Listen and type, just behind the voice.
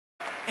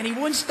And he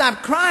wouldn't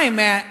stop crying,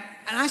 man.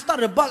 And I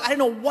started to bug. I didn't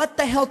know what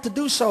the hell to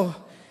do, so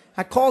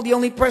I called the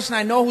only person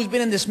I know who's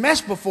been in this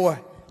mess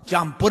before.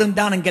 John, put him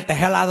down and get the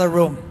hell out of the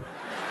room.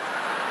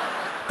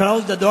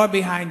 Close the door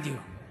behind you.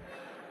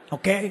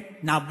 Okay?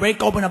 Now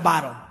break open a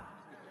bottle.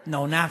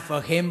 No, not for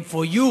him,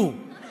 for you.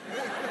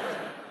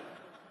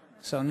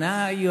 So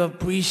now you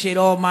appreciate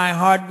all my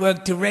hard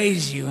work to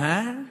raise you,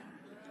 huh?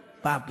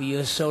 Papi,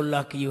 you're so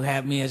lucky you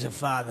have me as a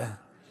father.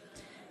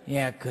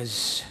 Yeah,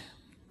 'cause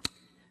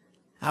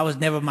I was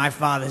never my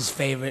father's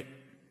favorite.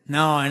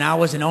 No, and I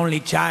was an only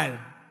child.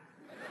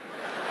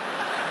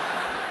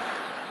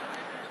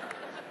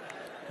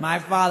 My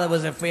father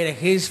was afraid of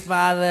his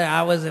father,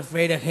 I was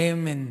afraid of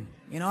him, and,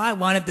 you know, I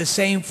wanted the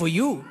same for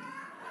you.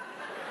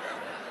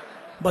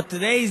 But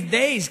today's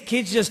days,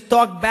 kids just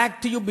talk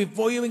back to you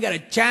before you even get a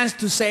chance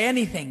to say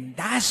anything.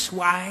 That's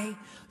why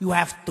you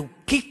have to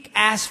kick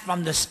ass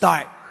from the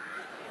start.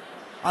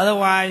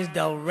 Otherwise,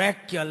 they'll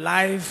wreck your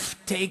life,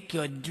 take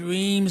your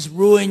dreams,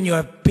 ruin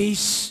your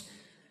peace.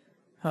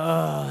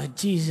 Oh,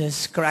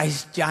 Jesus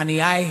Christ,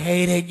 Johnny, I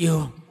hated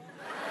you.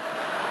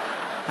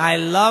 I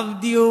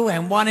loved you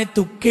and wanted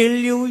to kill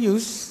you, you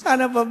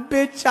son of a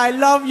bitch. I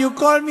love you.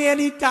 Call me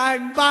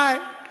anytime. Bye.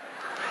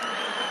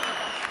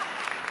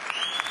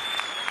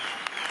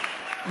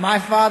 My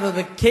father,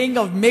 the king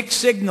of mixed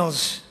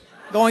signals,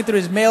 going through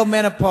his male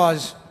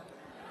menopause.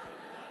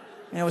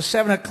 And it was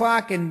 7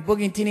 o'clock and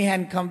Boogie and Teeny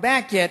hadn't come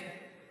back yet.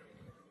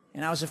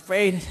 And I was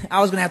afraid I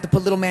was going to have to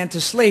put little man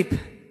to sleep.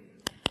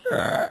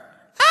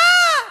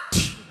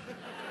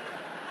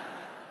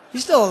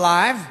 He's still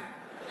alive.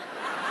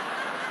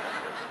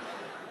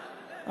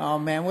 Oh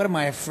man, what am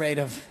I afraid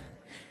of?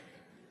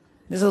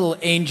 There's a little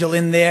angel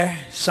in there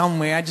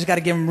somewhere. I just got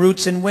to give him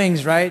roots and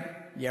wings, right?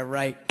 Yeah,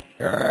 right.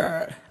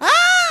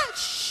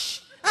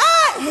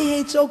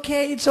 Hey, it's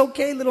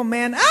okay, little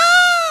man.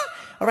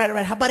 All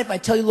right, how about if I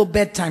tell you a little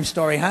bedtime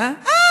story, huh?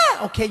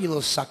 Okay, you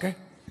little sucker.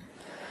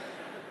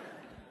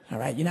 All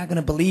right, you're not going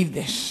to believe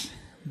this,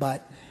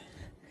 but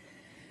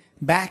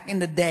back in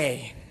the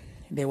day,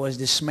 there was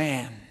this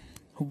man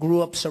who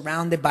grew up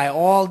surrounded by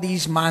all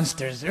these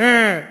monsters.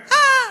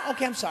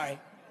 Okay, I'm sorry.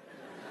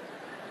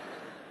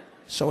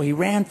 So he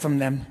ran from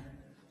them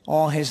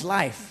all his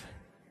life.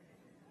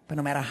 But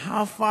no matter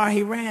how far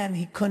he ran,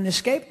 he couldn't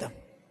escape them.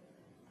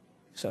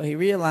 So he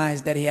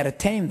realized that he had to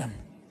tame them.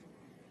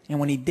 And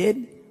when he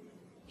did,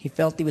 he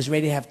felt he was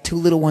ready to have 2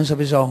 little ones of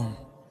his own.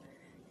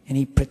 And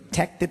he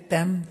protected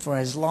them for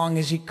as long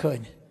as he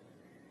could.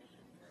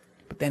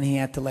 But then he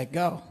had to let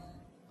go.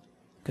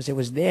 Because it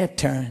was their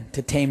turn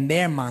to tame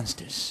their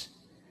monsters.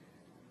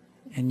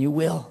 And you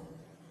will.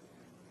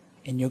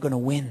 And you're going to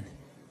win.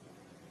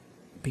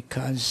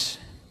 Because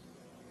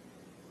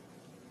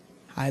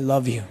I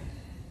love you.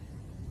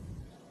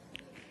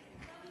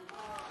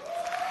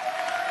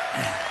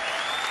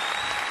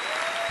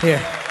 Here,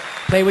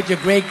 play with your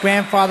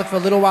great-grandfather for a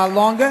little while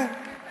longer.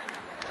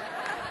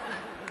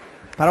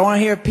 But I don't want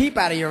to hear a peep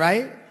out of you,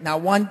 right?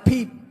 Not one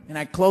peep. And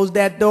I close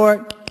that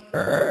door.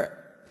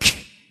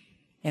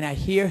 And I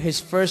hear his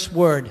first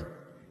word.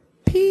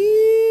 Peep.